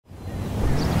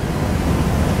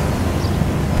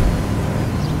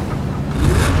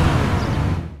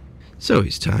So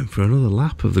it's time for another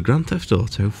lap of the Grand Theft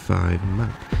Auto 5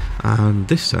 map, and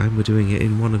this time we're doing it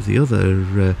in one of the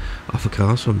other offer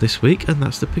cars from this week, and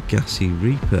that's the Pegassi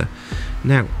Reaper.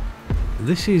 Now,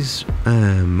 this is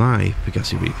my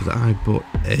Pegassi Reaper that I bought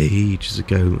ages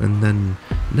ago and then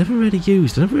never really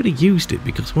used. I never really used it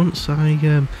because once I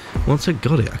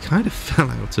got it, I kind of fell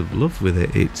out of love with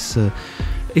it. It's a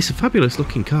fabulous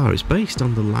looking car. It's based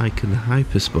on the Lykan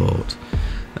Hypersport,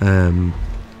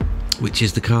 which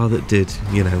is the car that did,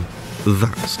 you know,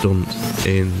 that stunt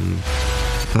in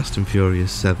Fast and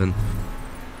Furious 7.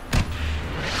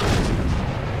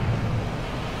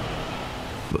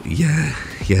 But yeah,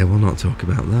 we'll not talk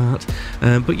about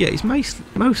that. But yeah, it's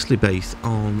mostly based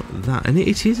on that, and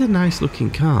it is a nice looking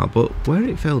car, but where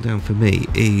it fell down for me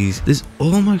is there's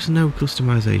almost no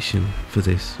customization for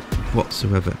this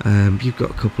whatsoever. You've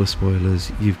got a couple of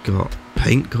spoilers, you've got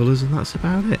paint colours, and that's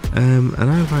about it. And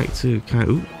I like to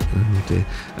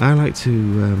I like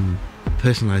to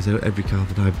personalise every car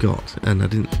that I've got, and I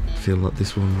didn't feel like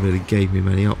this one really gave me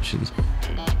many options.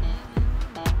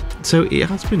 So it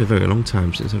has been a very long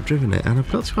time since I've driven it, and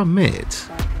I've got to admit,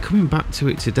 coming back to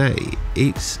it today,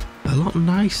 it's a lot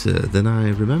nicer than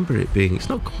I remember it being. It's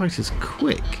not quite as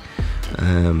quick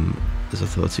as I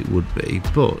thought it would be,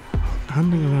 but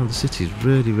handling around the city is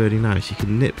really, really nice. You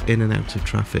can nip in and out of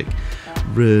traffic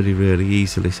really, really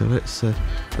easily. So let's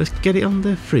get it on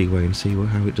the freeway and see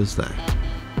how it does there.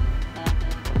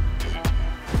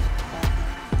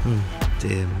 Oh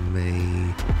dear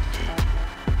me.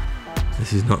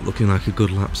 This is not looking like a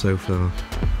good lap so far.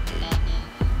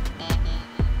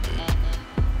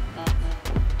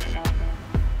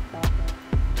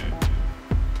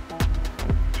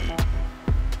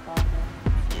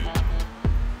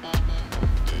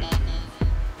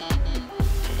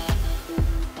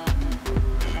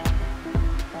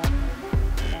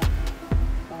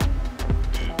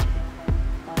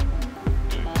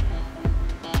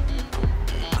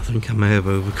 I think I may have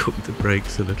overcooked the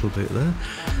brakes a little bit there.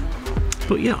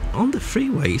 But yeah, on the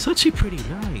freeway, it's actually pretty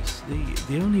nice.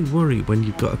 The only worry when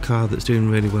you've got a car that's doing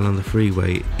really well on the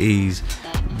freeway is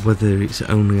whether it's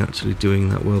only actually doing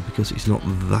that well because it's not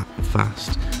that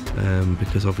fast.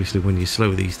 Because obviously when you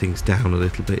slow these things down a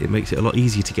little bit, it makes it a lot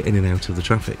easier to get in and out of the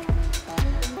traffic.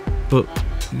 But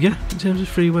yeah, in terms of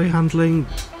freeway handling,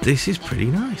 this is pretty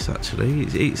nice actually.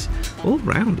 It's all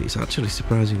round, it's actually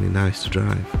surprisingly nice to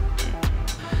drive.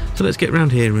 So let's get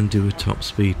around here and do a top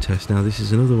speed test. Now this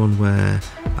is another one where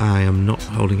I am not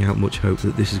holding out much hope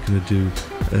that this is going to do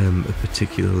a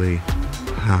particularly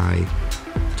high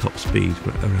top speed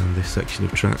around this section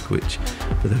of track, which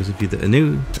for those of you that are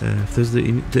new, for those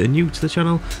that are new to the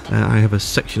channel, I have a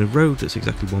section of road that's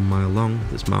exactly 1 mile long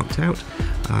that's marked out.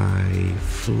 I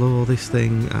floor this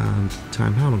thing and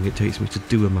time how long it takes me to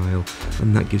do a mile,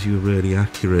 and that gives you a really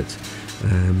accurate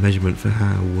measurement for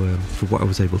for what I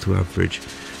was able to average.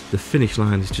 The finish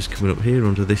line is just coming up here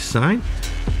under this sign,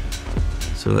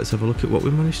 so let's have a look at what we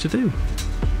managed to do.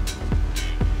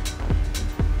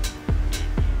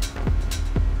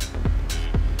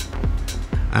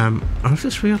 I've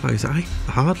just realised I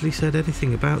hardly said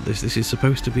anything about this. This is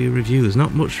supposed to be a review, there's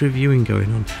not much reviewing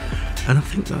going on, and I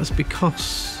think that's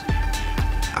because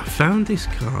I found this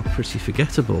car pretty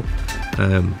forgettable,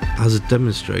 as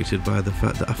demonstrated by the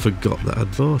fact that I forgot that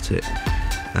I'd bought it.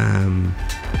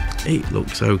 It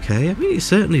looks okay. I mean, it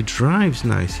certainly drives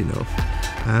nice enough,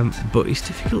 but it's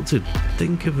difficult to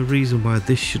think of a reason why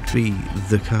this should be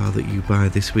the car that you buy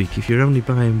this week. If you're only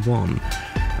buying one,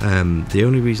 the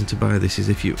only reason to buy this is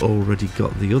if you already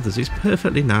got the others. It's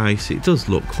perfectly nice, it does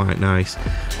look quite nice,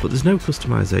 but there's no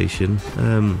customization.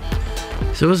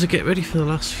 So as I get ready for the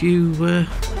last few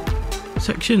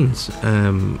sections,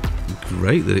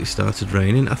 great that it started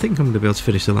raining. I think I'm going to be able to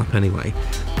finish the lap anyway.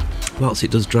 Whilst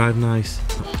it does drive nice,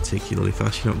 not particularly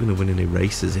fast, you're not going to win any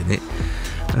races in it.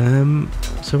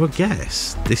 So I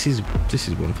guess this is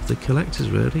one for the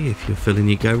collectors really. If you're filling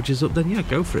your garages up, then yeah,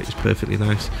 go for it. It's perfectly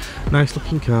nice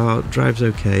looking car, drives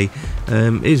okay,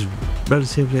 is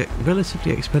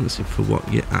relatively expensive for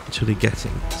what you're actually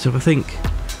getting. So I think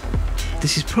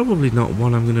this is probably not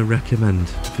one I'm going to recommend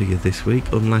for you this week,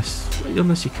 unless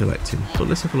you're collecting. But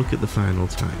let's have a look at the final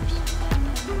times.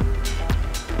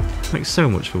 Thanks so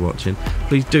much for watching.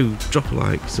 Please do drop a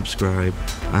like, subscribe,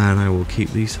 and I will keep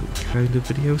these kind of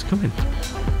videos coming.